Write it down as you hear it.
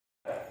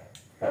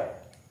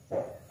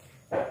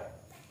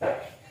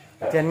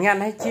Tiền ngăn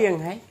hay chiêng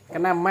hay cái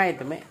nam may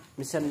tụi mẹ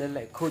mình sân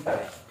lại khôi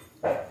vậy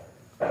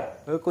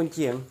con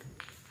chiêng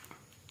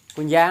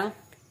con giang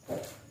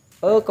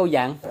câu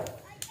giang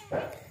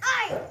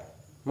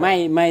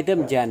may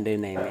tấm tràn đời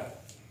này mẹ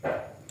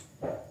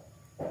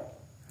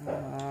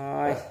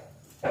ôi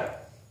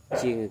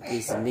chiêng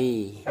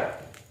Disney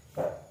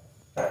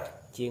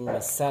chiêng mà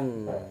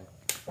sân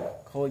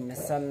khôi mà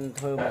sân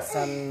thơ mà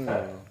sân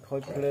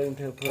khôi phơi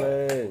thơ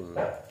phơi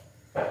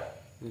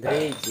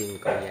đây chiêng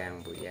câu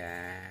giang bụi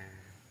già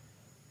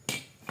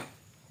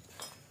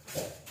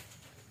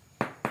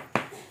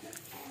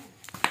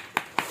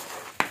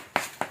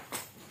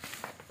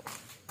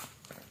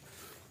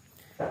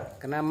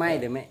cái nam may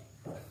được mẹ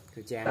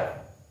cô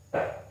chàng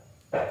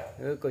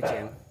cô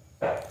chàng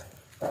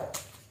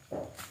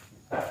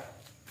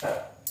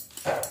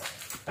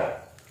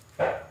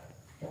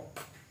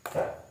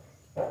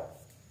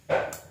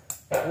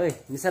ơi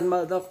mình sân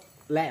mơ tóc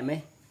lẹ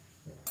mấy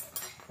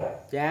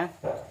chàng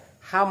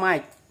how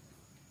much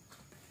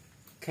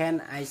can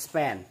I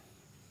spend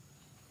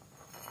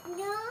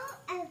no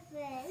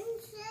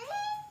adventure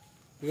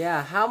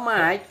yeah how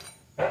much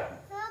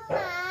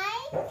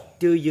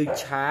do you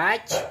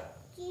charge?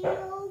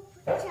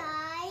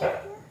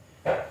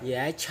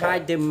 Yeah,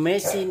 charge the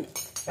machine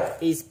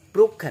is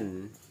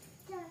broken.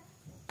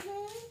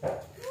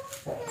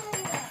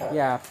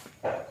 Yeah,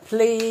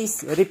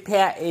 please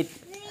repair it.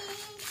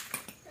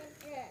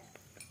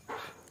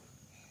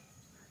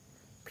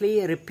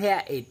 Please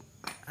repair it.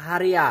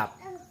 Hurry up.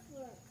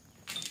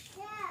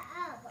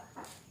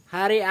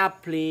 Hurry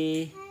up,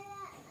 please.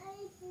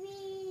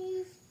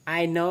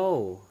 I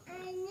know.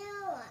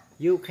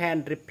 You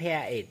can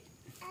repair it.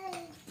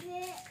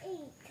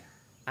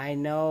 I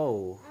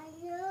know.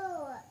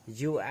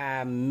 You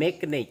are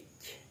mechanic.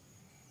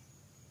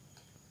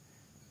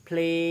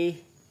 Please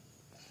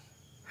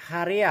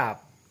hurry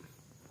up.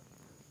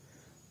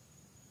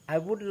 I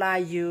would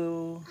like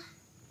you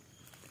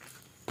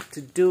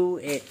to do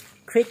it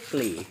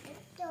quickly.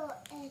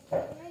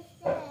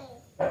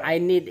 I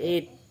need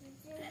it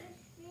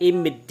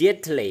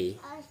immediately.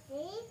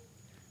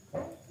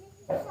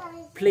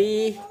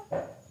 Please.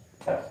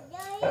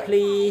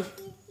 Please.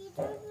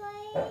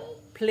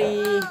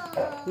 Please.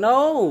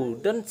 No,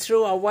 don't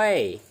throw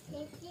away.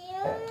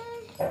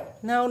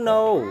 No,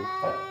 no.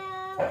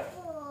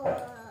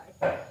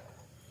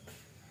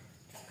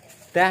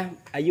 Ta,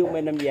อายุ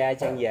mấy năm già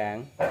chẳng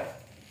dạng.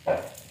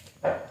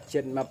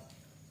 Chuyện mà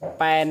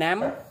pa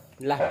nắm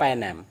là pa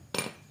nằm.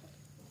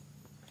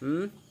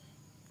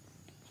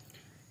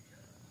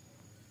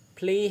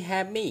 Please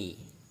help me.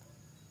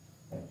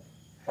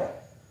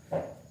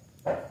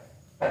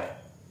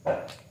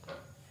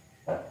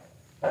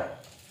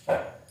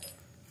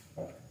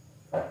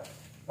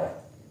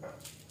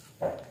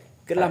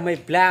 Cái là mày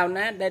plau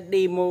ná đã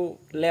đi mua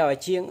leo ở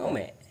chiêng không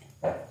mẹ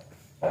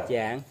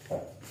chẳng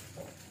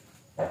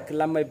cái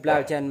là mày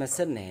plau chân mà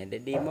sân này để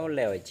đi mua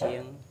leo ở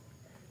chiêng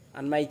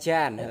ăn may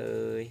chan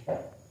hơi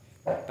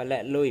và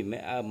lại lùi mới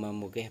ầm mà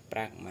một cái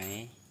bạc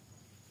máy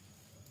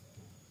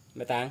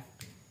mà tăng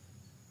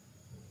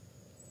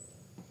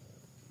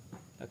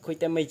khui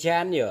tay mày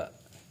chan nhở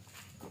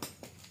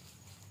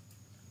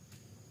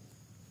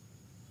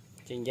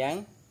trình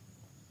dáng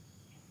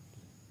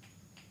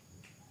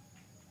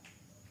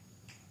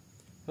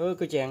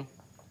cô chàng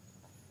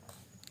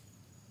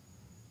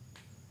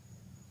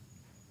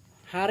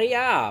hurry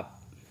up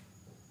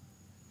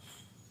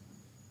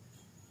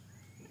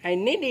I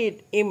need it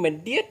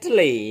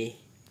immediately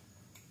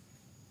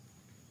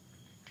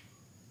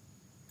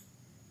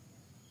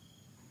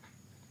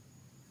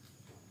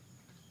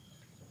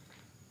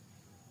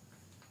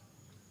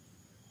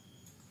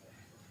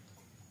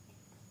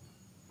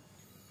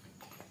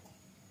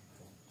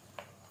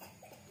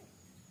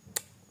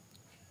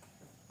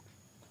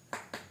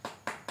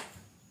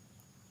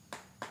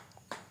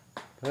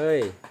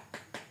ơi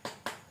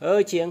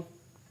ơi chiêng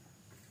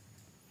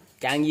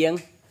chàng giếng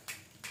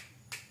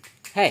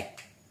hey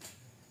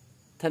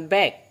turn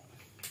back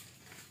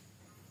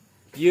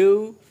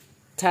you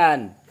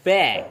turn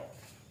back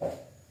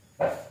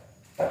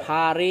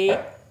hurry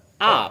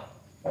up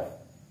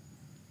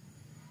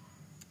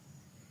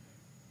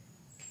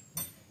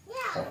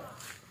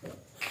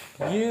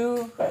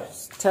you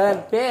turn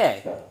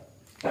back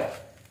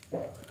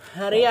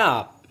hurry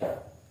up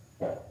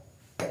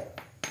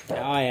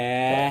rồi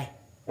à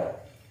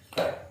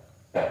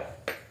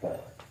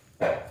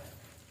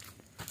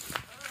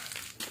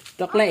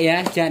tóc lệ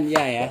á chân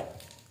dài á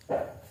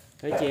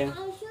thấy chưa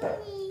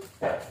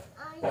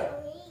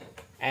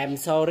I'm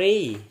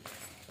sorry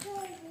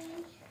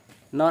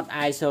not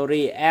I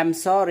sorry I'm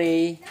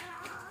sorry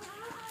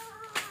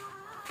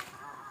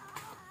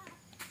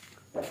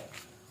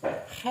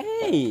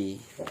hey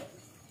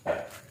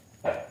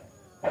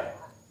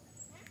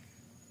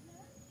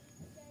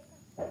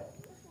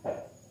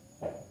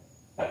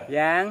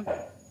Giang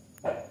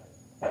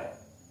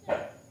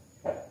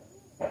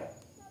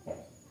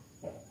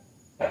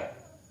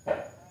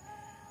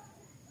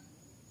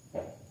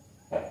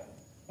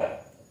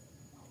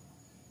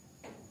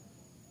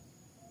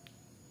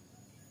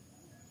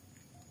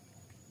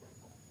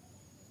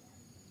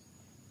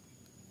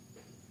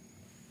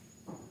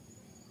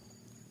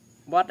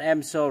What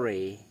I'm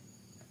sorry.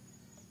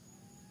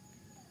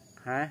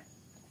 Hả?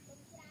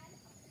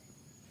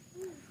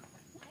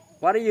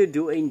 What are you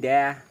doing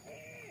there?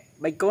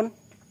 Bacon?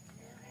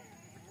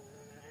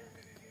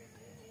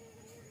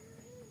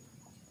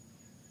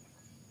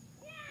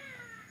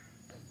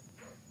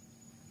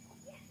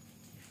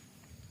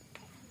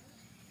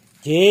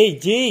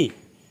 Chị,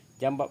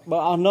 chăm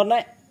bơ nốt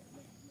đấy.